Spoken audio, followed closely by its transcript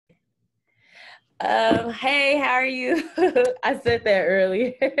Hey, how are you? I said that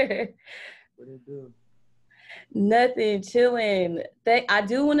earlier. What it do? Nothing, chilling. I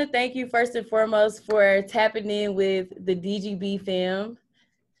do want to thank you first and foremost for tapping in with the DGB fam.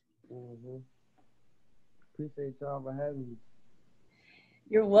 Mm-hmm. Appreciate y'all for having me.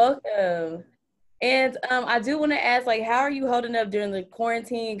 You're welcome. And I do want to ask, like, how are you holding up during the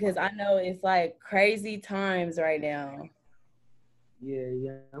quarantine? Because I know it's like crazy times right now.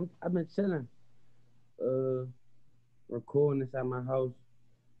 Yeah. I've been chilling. Uh, Recording inside my house,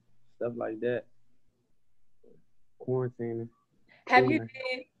 stuff like that. Quarantining, Have you cooling.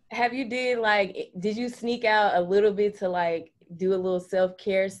 did have you did like did you sneak out a little bit to like do a little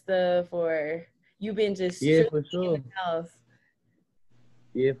self-care stuff, or you been just Yeah, strictly for in the sure. house?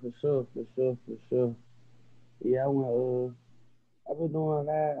 Yeah, for sure. Yeah, I went. I've been doing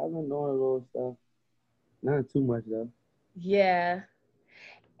that. I've been doing a little stuff. Not too much though. Yeah.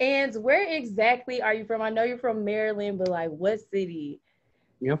 And where exactly are you from? I know you're from Maryland, but like what city?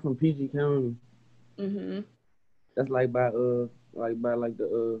 Yeah, I'm from PG County. Mm-hmm. That's like by like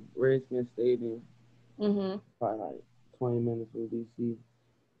the Redskins Stadium. Mm-hmm. Probably like 20 minutes from DC.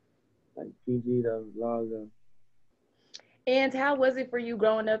 Like PG though, Largo. And how was it for you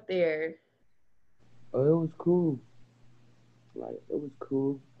growing up there? Oh, it was cool. Like it was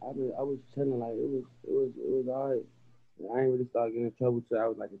cool. I was chilling. Like it was alright. I ain't really started getting in trouble till I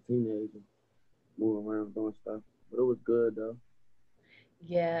was like a teenager, moving around doing stuff. But it was good though.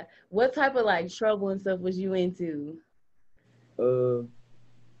 Yeah. What type of like trouble and stuff was you into? Uh,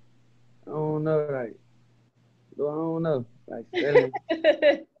 I don't know. I don't know. Like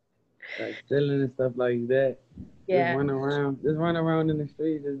stealing and stuff like that. Yeah. Just run around in the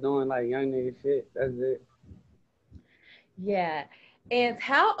streets, just doing like young nigga shit. That's it. Yeah. And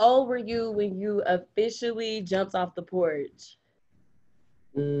how old were you when you officially jumped off the porch?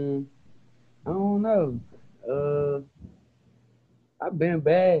 Mm, I don't know. Uh, I've been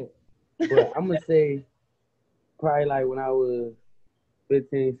bad, but I'm gonna say probably like when I was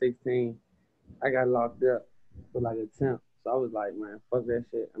 15, 16. I got locked up for like a temp. So I was like, man, fuck that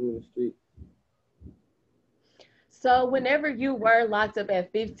shit. I'm in the street. So whenever you were locked up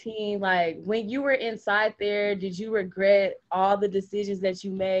at 15, like when you were inside there, did you regret all the decisions that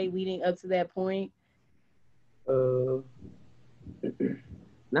you made leading up to that point? Uh,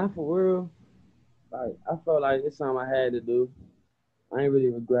 Not for real. Like I felt like it's something I had to do. I ain't really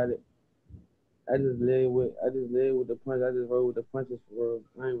regret it. I just live with the punch. I just roll with the punches for real.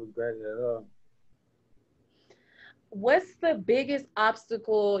 I ain't regret it at all. What's the biggest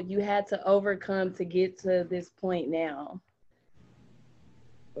obstacle you had to overcome to get to this point now?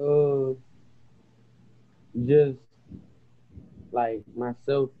 Uh, just like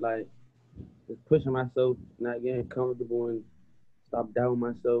myself, like just pushing myself, not getting comfortable, and stop doubting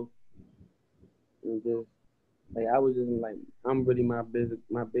myself, and just like I was just like I'm really my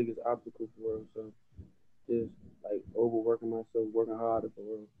biggest obstacle for real. So just like overworking myself, working harder for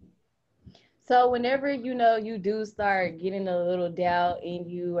real. So whenever you do start getting a little doubt and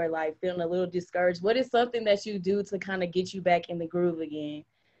you are like feeling a little discouraged, what is something that you do to kind of get you back in the groove again?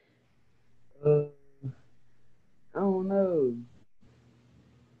 Uh, I don't know.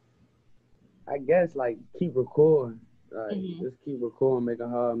 I guess like keep recording, like Hmm. just keep recording, making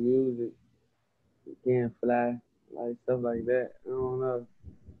hard music, can't fly, like stuff like that. I don't know.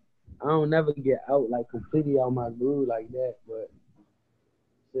 I don't never get out like completely out my groove like that, but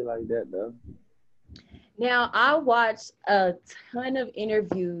shit like that though. Now, I watched a ton of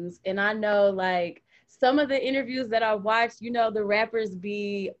interviews, and I know like some of the interviews that I watched, the rappers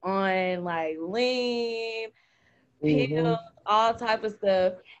be on like lean, pills, Mhm. all type of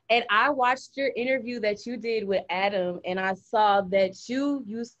stuff. And I watched your interview that you did with Adam, and I saw that you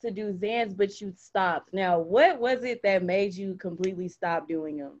used to do Xans, but you stopped. Now, what was it that made you completely stop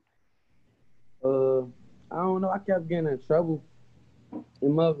doing them? Uh, I don't know. I kept getting in trouble.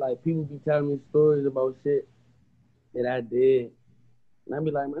 And like people be telling me stories about shit that I did, and I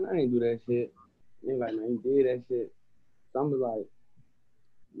be like, man, I ain't do that shit. And they be like, man, you did that shit. So I'm like,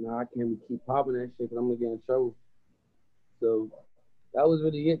 no, I can't keep popping that shit because I'm gonna get in trouble. So that was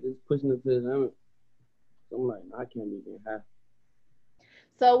really it, just pushing it to the limit. So I'm like, no, I can't be getting high.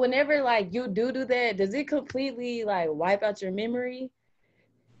 So whenever like you do that, does it completely like wipe out your memory?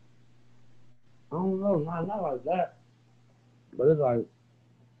 I don't know, not like that. But it's like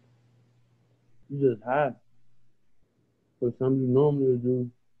you just high. For something you normally do,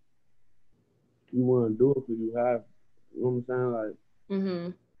 you want to do it because you high. You know what I'm saying? Like Mm-hmm.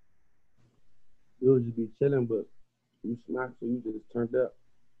 you'll just be chilling, but you smack, so you just turned up.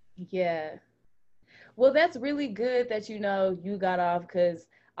 Yeah. Well, that's really good that you got off, because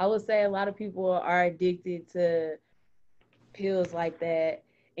I would say a lot of people are addicted to pills like that,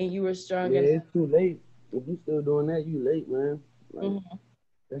 and you were strong enough. Yeah, it's too late. If you still doing that, you late, man. Like Mhm.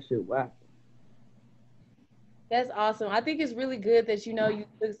 that shit whack. That's awesome. I think it's really good that you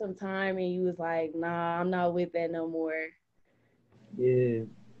took some time and you was like, nah, I'm not with that no more. Yeah, you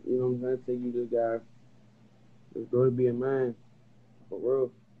know what I'm saying? Take you this guy. Let's go to be a man for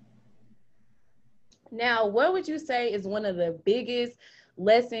real. Now, what would you say is one of the biggest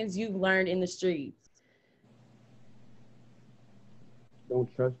lessons you've learned in the streets? Don't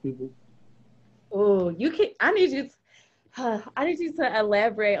trust people. Oh, you can. I need you to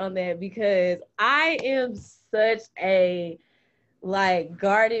elaborate on that because I am such a like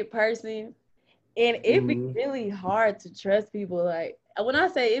guarded person, and it be Mm-hmm. really hard to trust people. Like when I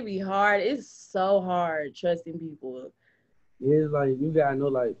say it be hard, it's so hard trusting people. Yeah, it's like you gotta know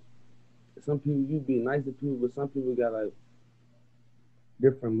like some people you be nice to people, but some people got like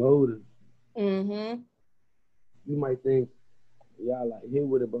different motives. Mm-hmm. You might think y'all like here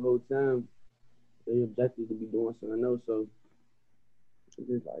with it the whole time. They objective to be doing something else. So it's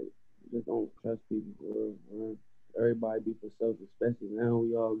just like just don't trust people for real, man. Everybody be for self, especially now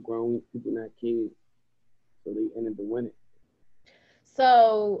we all grown people, not kids. So they ended to win it.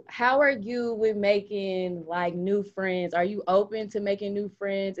 So, how are you with making like new friends? Are you open to making new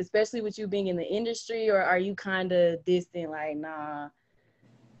friends, especially with you being in the industry, or are you kind of distant, like, nah?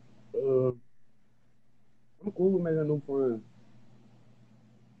 Uh, I'm cool with making new friends.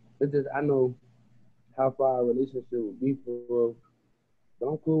 It's just I know how far a relationship would be for real. But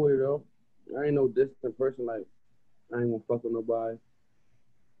I'm cool with it though. I ain't no distant person. Like I ain't gonna fuck with nobody.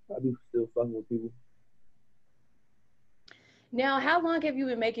 I be still fucking with people. Now, how long have you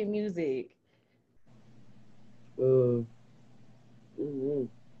been making music? Uh, mm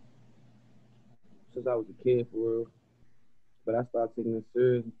since I was a kid for real. But I started taking it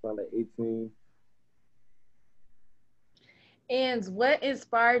serious probably like 18. And what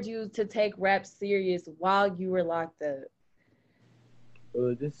inspired you to take rap serious while you were locked up?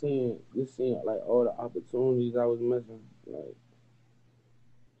 Just seeing like all the opportunities I was missing. Like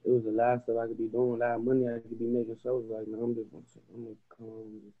it was the last stuff I could be doing, a lot of money I could be making. So I was like, no, I'm gonna come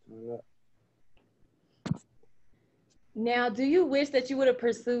and just turn up. Now, do you wish that you would have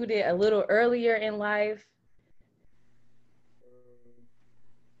pursued it a little earlier in life?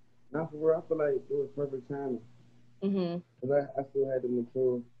 Not for real. I feel like it was perfect timing. Mm-hmm. Cause I still had to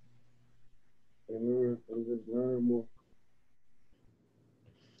mature and learn and just learn more.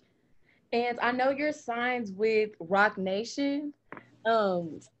 And I know you're signed with Roc Nation.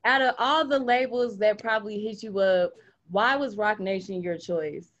 Out of all the labels that probably hit you up, why was Roc Nation your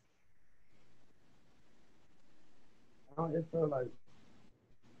choice? It felt like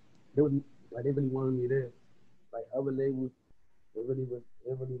they was like they really wanted me there. Like other labels, it really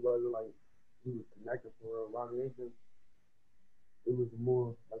wasn't like we was connected for real. Roc Nation, it was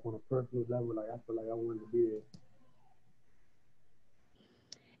more like on a personal level. Like I feel like I wanted to be there.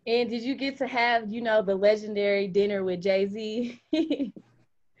 And did you get to have the legendary dinner with Jay-Z?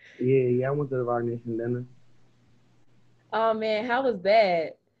 Yeah, I went to the Roc Nation dinner. Oh man, how was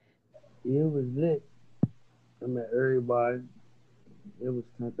that? Yeah, it was lit. I met everybody. It was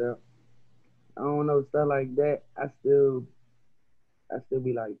turned out. I don't know stuff like that. I still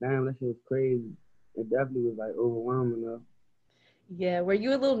be like, damn, that shit was crazy. It definitely was like overwhelming though. Yeah, were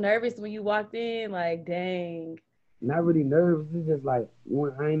you a little nervous when you walked in? Like, dang. Not really nervous. It's just like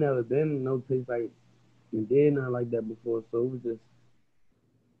one I ain't never been in no place like and did nothing like that before. So it was just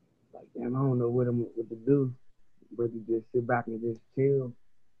like, damn, I don't know what to do, but to just sit back and just chill,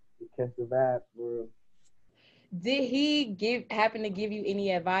 and catch the vibe for real. Did he give happen to give you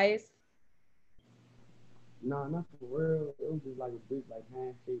any advice? Nah, not for real. It was just like a brief like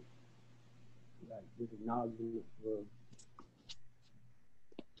handshake, like just acknowledgement for real.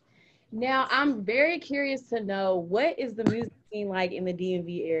 Now, I'm very curious to know what is the music scene like in the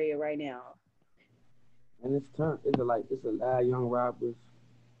DMV area right now? And it's a lot of young rappers.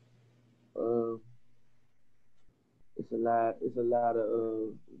 Uh, it's a lot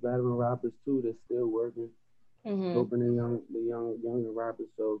of veteran rappers too that's still working, Mm-hmm. helping younger rappers.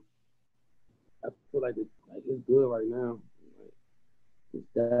 So I feel like it's good right now. Like, it's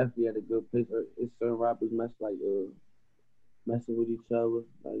definitely at a good place. It's certain rappers messing with each other,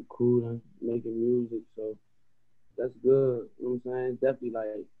 like cooling, making music. So that's good. You know what I'm saying? It's definitely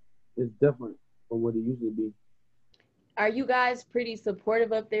like it's different from what it used to be. Are you guys pretty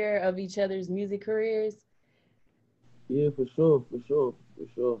supportive up there of each other's music careers? Yeah, for sure, for sure, for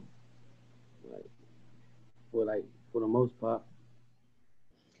sure. Like for the most part.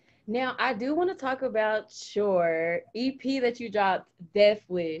 Now, I do want to talk about your EP that you dropped, Death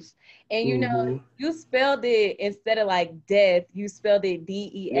Wish. And you know, Mm-hmm. you spelled it instead of like death, you spelled it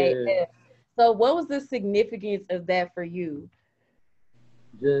Yeah, DEAF. So, what was the significance of that for you?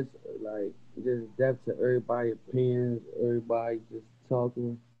 just like just depth to everybody opinions, everybody just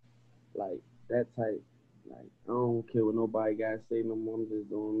talking like that type. Like I don't care what nobody got to say no more. I'm just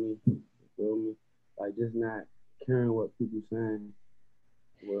doing me. You feel me? Like just not caring what people saying.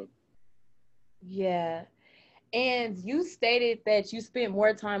 Well, Yeah. And you stated that you spent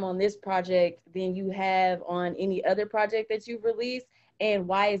more time on this project than you have on any other project that you've released. And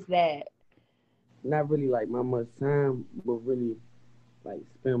why is that? not really like my much time, but really like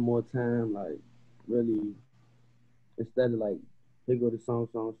spend more time like really instead of like here go the song,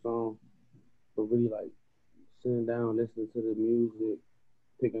 but really like sitting down, listening to the music,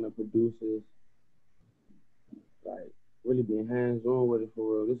 picking up producers, like really being hands on with it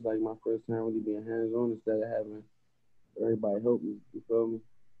for real. This is like my first time really being hands on instead of having everybody help me. You feel me?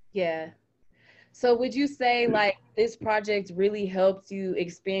 Yeah. So would you say like this project really helped you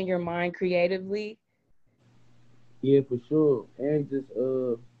expand your mind creatively? Yeah, for sure. And just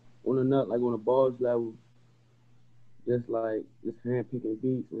on a nut like on a boss level, just like just hand picking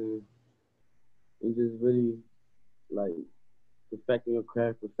beats and just really like perfecting your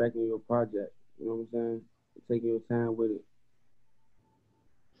craft, perfecting your project. You know what I'm saying? Taking your time with it.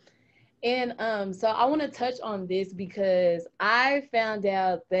 And so I want to touch on this because I found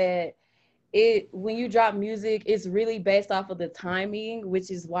out that it when you drop music, it's really based off of the timing, which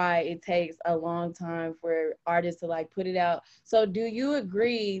is why it takes a long time for artists to like put it out. So do you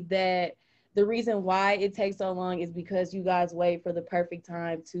agree that the reason why it takes so long is because you guys wait for the perfect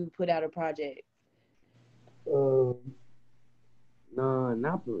time to put out a project? Uh, nah,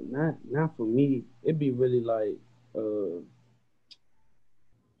 not for me. It'd be really like uh,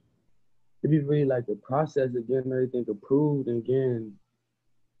 it'd be really like the process of getting everything approved and getting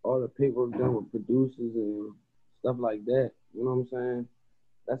all the paperwork done with producers and stuff like that. You know what I'm saying?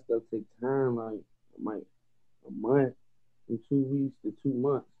 That stuff takes time, like a month from 2 weeks to 2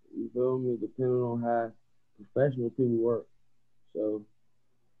 months. You feel me? Depending on how professional people work. So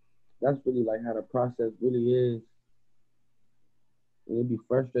that's really like how the process really is. And it'd be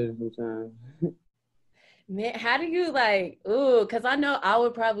frustrating sometimes. Man, how do you like, ooh, because I know I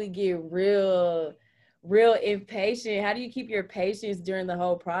would probably get real impatient. How do you keep your patience during the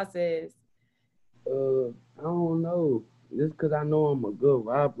whole process? I don't know. Just cause I know I'm a good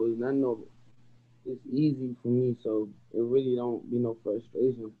rapper and I know it's easy for me, so it really don't be no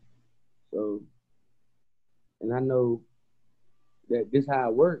frustration. So, and I know that this how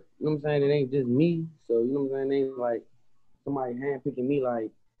it work. You know what I'm saying? It ain't just me. So you know what I'm saying? It ain't like somebody handpicking me like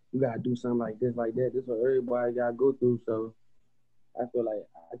you gotta do something like this, like that. This is what everybody gotta go through. So I feel like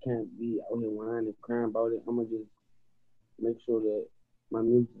I can't be out here whining and crying about it. I'm gonna just make sure that my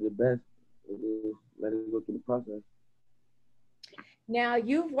music is the best and just let it go through the process. Now,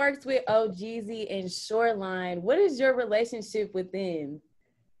 you've worked with OGZ and Shoreline. What is your relationship with them?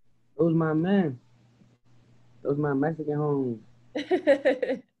 Those my man. Those my Mexican homies.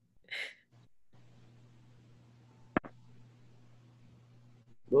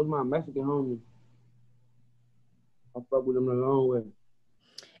 Those my Mexican homies. I fuck with them a long way.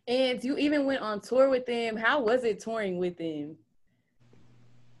 And you even went on tour with them. How was it touring with them?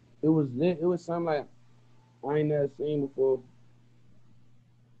 It was lit. It was something like I ain't never seen before.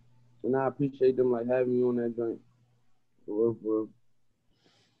 And I appreciate them like having me on that joint. For real, for real.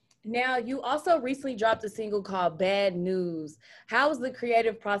 Now, you also recently dropped a single called Bad News. How was the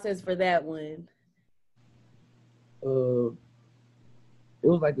creative process for that one? Uh, it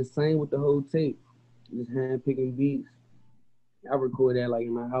was like the same with the whole tape. Just hand picking beats. I record that like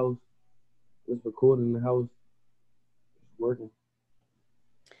in my house. Just recording in the house, working.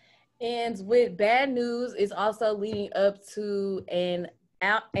 And with Bad News is also leading up to an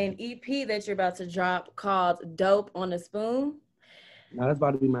EP that you're about to drop called Dope on a Spoon. Now that's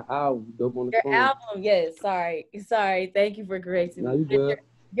about to be my album, Dope on the Your Spoon. album, yes, sorry. Thank you for correcting Now me. you good.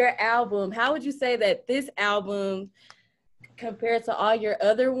 Your album, how would you say that this album compared to all your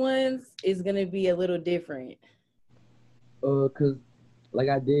other ones is going to be a little different? Cause like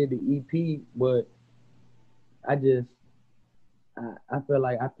I did the EP, but I just I feel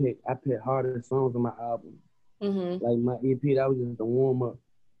like I picked harder songs on my album. Mm-hmm. Like my EP, that was just a warm up.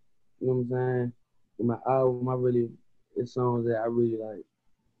 You know what I'm saying? In my album, I really it's songs that I really like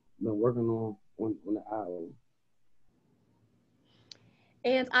been working on the album.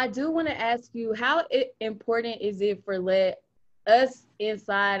 And I do want to ask you, how important is it for let us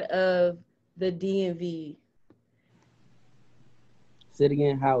inside of the DMV? Say it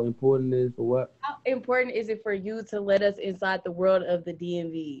again, how important it is for what? How important is it for you to let us inside the world of the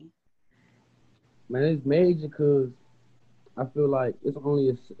DMV? Man, it's major because I feel like it's only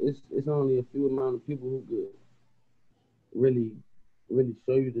a few amount of people who could really really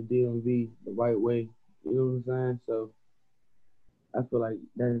show you the DMV the right way. You know what I'm saying? So I feel like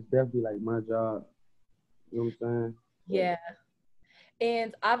that is definitely like my job. You know what I'm saying? So, Yeah.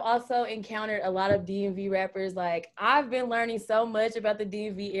 And I've also encountered a lot of DMV rappers. Like, I've been learning so much about the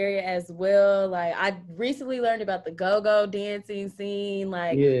DMV area as well. Like, I recently learned about the go-go dancing scene,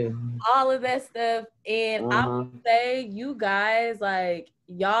 like yeah. all of that stuff. And I Uh-huh. would say you guys, like,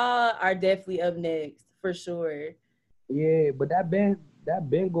 y'all are definitely up next for sure. Yeah, but that been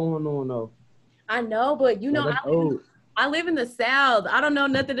going on though. I know, but Like that's old. I live in the South. I don't know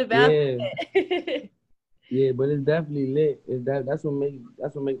nothing about Yeah. that. Yeah, but it's definitely lit. That's what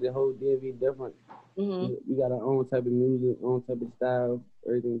makes the whole DMV different. hmm We got our own type of music, own type of style,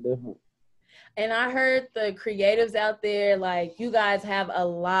 everything different. And I heard the creatives out there, like you guys have a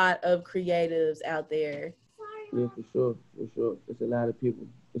lot of creatives out there. Yeah, for sure, for sure. It's a lot of people.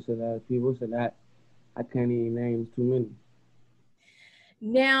 It's a lot of people. It's a lot. I can't even name too many.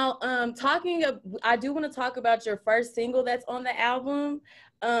 Now, I do want to talk about your first single that's on the album.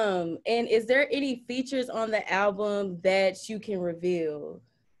 And is there any features on the album that you can reveal?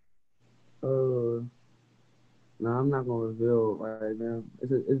 Uh, no, I'm not gonna reveal right now.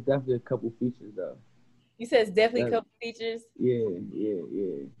 It's definitely a couple features though. You said it's definitely a That couple features. yeah.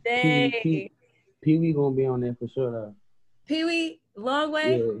 Dang. Peewee gonna be on there for sure though. Peewee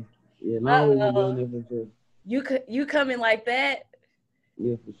Longway. Yeah, yeah. Longway gonna be Uh-oh. on there for sure. You coming like that?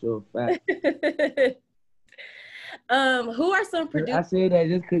 Yeah, for sure. Fact. Who are some I producers said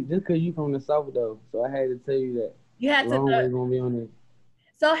that just cause you from the south though, so I had to tell you that. you had to know? Longway gonna be on there.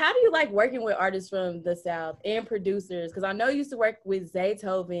 So how do you like working with artists from the South and producers? Because I know you used to work with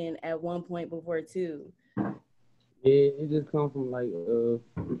Zaytoven at one point before too. Yeah, it just come from like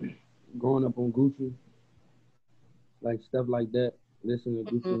growing up on Gucci, like stuff like that. Listening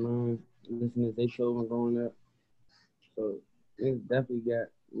to Gucci Mhm. Mane, listening to Zaytoven growing up. So it definitely got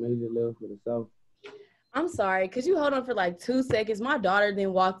major love for the South. I'm sorry. Could you hold on for like 2 seconds? My daughter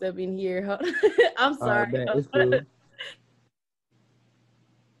then walked up in here. I'm All sorry. right, bet it's cool.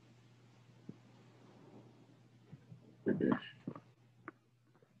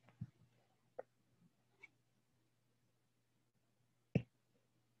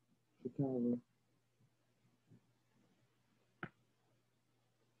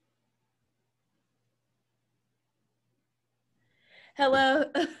 Hello.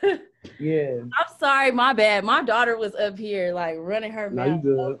 Yeah, I'm sorry. My bad. My daughter was up here like running her no, you mouth.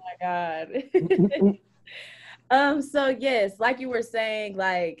 Oh good. my God. So yes, like you were saying,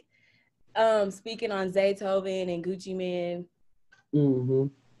 like speaking on Zaytoven and Gucci Man. hmm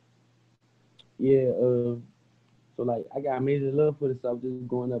Yeah. So like I got major love for the South just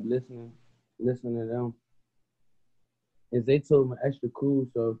growing up listening to them. And Zaytoven extra cool,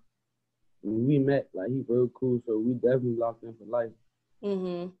 so when we met, like he real cool, so we definitely locked in for life.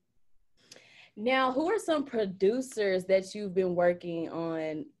 hmm Now, who are some producers that you've been working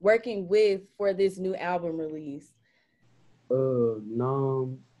with for this new album release?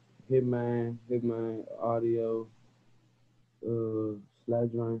 Noms, Hitman, Audio,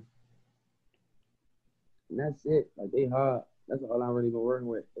 Sledgeron. And that's it. Like they hard. That's all I'm really been working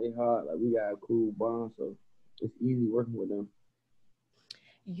with. They hard. Like we got a cool bond, so it's easy working with them.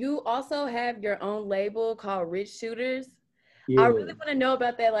 You also have your own label called Rich Shootaz. I really Yeah. want to know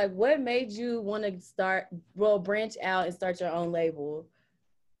about that. Like, what made you want to branch out and start your own label?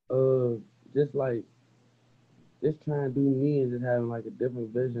 Uh, just like just trying to do me and just having like a different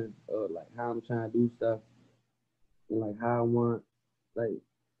vision of like how I'm trying to do stuff and like how I want like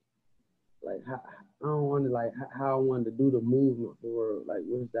how I don't want to like how I wanted to do the movement for like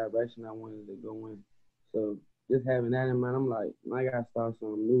which direction I wanted to go in. So just having that in mind, I'm like, I gotta start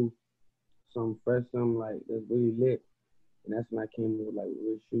something new, something fresh, something like that's really lit. And that's when I came with like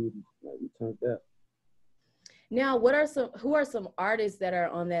Rich Shootaz, like we turned up. Now, who are some artists that are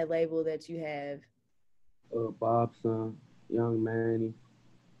on that label that you have? Bob's son, Young Manny,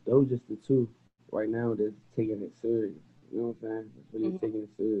 those just the two right now that's taking it serious. You know what I'm saying? That's really Mhm. taking it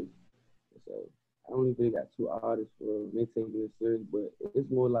serious. So I only really got two artists for real. They taking it serious, but it's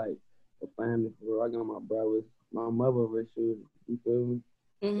more like a family for real. I got my brothers, my mother, Rich Shootaz. You feel me?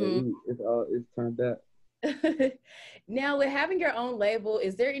 So Mhm. it's turned up. Now, with having your own label,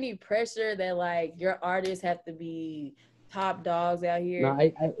 is there any pressure that like your artists have to be top dogs out Now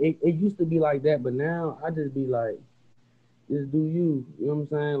here? it used to be like that, but now I just be like, just do you. You know what I'm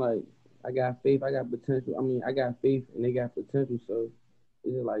saying? Like I got faith, I got potential. I mean, I got faith and they got potential. So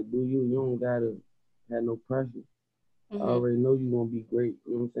It's just like, do you? You don't gotta have no pressure. I Mm-hmm. already know you gonna be great.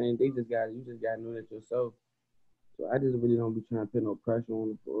 You know what I'm saying? You just gotta know that yourself. So I just really don't be trying to put no pressure on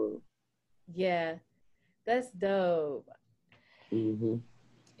them for real. Yeah, that's dope. Mm-hmm.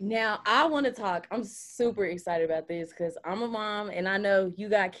 Now I want to talk. I'm super excited about this because I'm a mom and I know you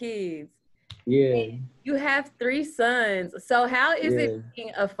got kids. Yeah, You have 3 sons. So how is it yeah.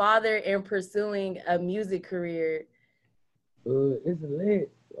 being a father and pursuing a music career? It's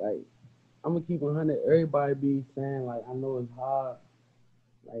lit. Like, I'm gonna keep 100. Everybody be saying like, I know it's hard.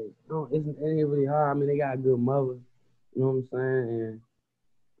 Like, no, it ain't really hard. I mean, they got a good mother. You know what I'm saying? And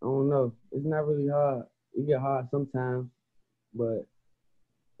I don't know. It's not really hard. It get hard sometimes, but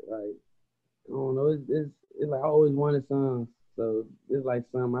like, I don't know. It's like I always wanted sons. So it's like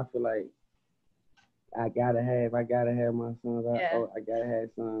something I feel like I gotta have. I gotta have my sons. Yeah. I gotta have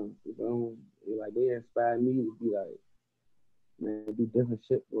sons. Like they inspire me to be like, man, do different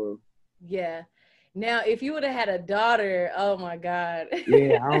shit for 'em. Yeah. Now, if you would have had a daughter, oh my God.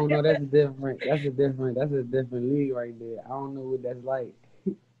 Yeah, I don't know. That's a different league right there. I don't know what that's like.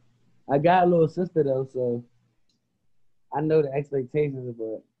 I got a little sister though, so I know the expectations,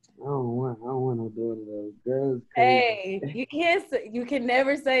 but I don't want no daughter though. Girls crazy. Hey, you can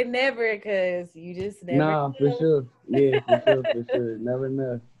never say never because you just never Nah, for know. sure. Yeah, for sure, for sure. Never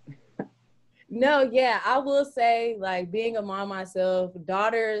know. No, yeah, I will say, like, being a mom myself,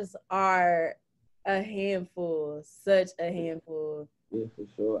 daughters are a handful, such a handful. Yeah, for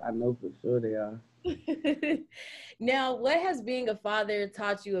sure. I know for sure they are. Now, what has being a father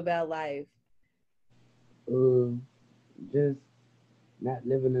taught you about life? Uh, just not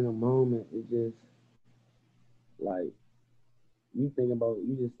living in a moment. It's just like you just think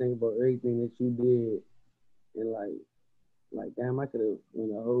about everything that you did, and like damn, I could have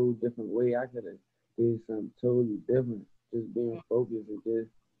went a whole different way. I could have did something totally different. Just being focused and just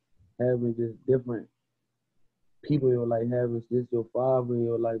having just different people in your life, having just your father in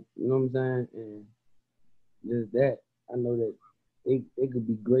your life. You know what I'm saying? And just that, I know that they could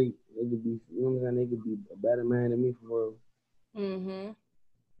be great. They could be, you know what I'm saying? They could be a better man than me for real. Mm-hmm.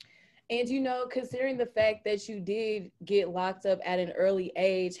 And considering the fact that you did get locked up at an early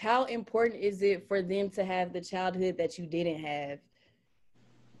age, how important is it for them to have the childhood that you didn't have?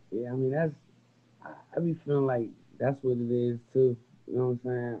 Yeah, I mean I be feeling like that's what it is too. You know what I'm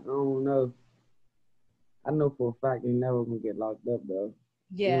saying? I don't know. I know for a fact they never gonna get locked up though.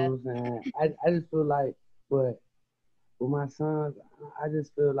 You Yeah. know what I'm saying? I just feel like, but with my sons, I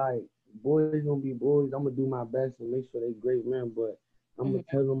just feel like boys gonna be boys. I'm gonna do my best and make sure they great men, but I'm gonna Mhm.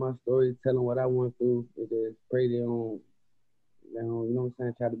 tell them my story, tell them what I went through, and just pray they don't, you know what I'm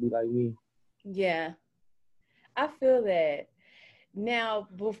saying, try to be like me. Yeah, I feel that. Now,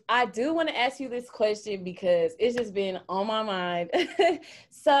 I do want to ask you this question because it's just been on my mind.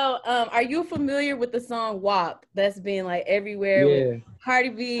 So, are you familiar with the song WAP that's been like everywhere with Yeah, Cardi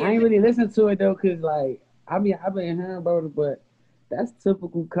B I and ain't really listen to it though, cause like I've been hearing about it, but that's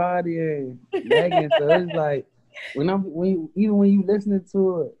typical Cardi and Megan. So it's like even when you listening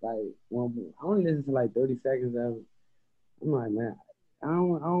to it, like when I only listen to like 30 seconds of it, I'm like, man, I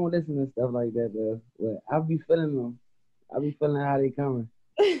don't listen to stuff like that though. But I be feeling them. I be feeling how they coming.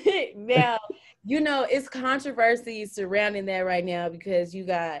 now, it's controversy surrounding that right now because you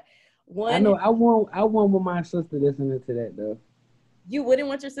got I one, know I want with my sister listening to that though. you wouldn't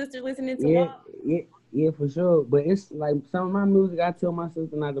want your sister listening to Yeah, WAP. yeah, yeah, for sure. But it's like some of my music I tell my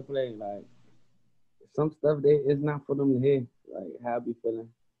sister not to play. Like some stuff they it's not for them to hear. Like how I be feeling.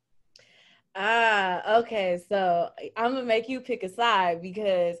 Ah, okay. So I'm gonna make you pick a side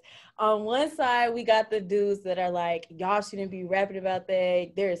because on one side we got the dudes that are like, y'all shouldn't be rapping about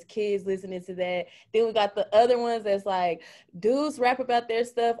that. There's kids listening to that. Then we got the other ones that's like, dudes rap about their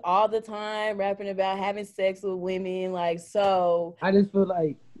stuff all the time, rapping about having sex with women. Like, so I just feel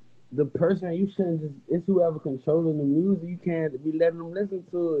like the person you shouldn't just it's whoever controlling the music. You can't be letting them listen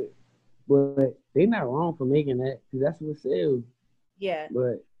to it. But they not wrong for making that because that's what sells. yeah.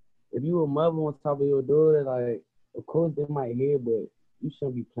 But if you a mother on top of your daughter, like of course they might hear, but you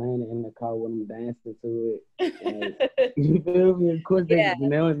shouldn't be playing it in the car with them dancing to it. Like you feel me? Of course they Yeah,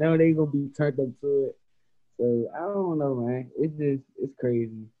 now they gonna be turned up to it. So I don't know, man. It's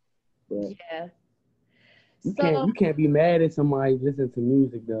crazy. But yeah. So you can't be mad at somebody listening to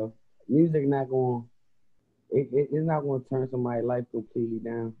music though. Music not going it's not gonna turn somebody's life completely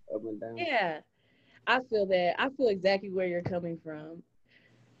down, up and down. yeah, I feel that. I feel exactly where you're coming from.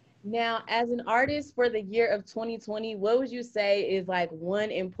 Now, as an artist for the year of 2020, what would you say is like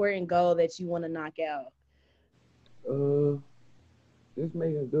one important goal that you want to knock out? Uh just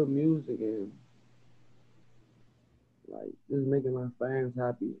making good music and like just making my fans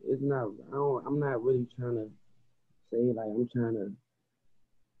happy. It's not. I'm not really trying to say like I'm trying to.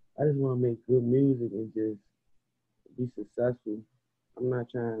 I just want to make good music and just be successful. I'm not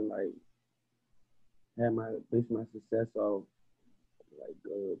trying to like have my base my success off like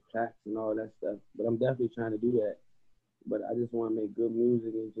plaques and all that stuff. But I'm definitely trying to do that. But I just want to make good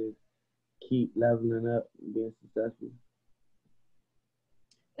music and just keep leveling up and being successful.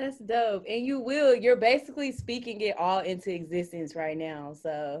 That's dope. And you will. You're basically speaking it all into existence right now.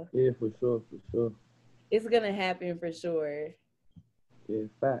 So yeah, for sure, for sure. It's gonna happen for sure. Yeah,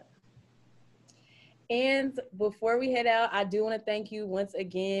 facts. And before we head out, I do want to thank you once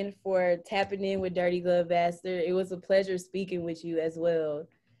again for tapping in with Dirty Glove Bastard. It was a pleasure speaking with you as well.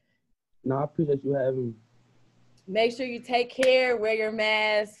 No, I appreciate you having me. Make sure you take care, wear your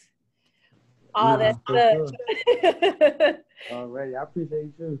mask, all that stuff. Sure. All right, I appreciate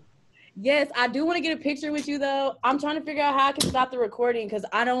you too. Yes, I do want to get a picture with you though. I'm trying to figure out how I can stop the recording because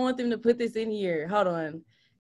I don't want them to put this in here. Hold on.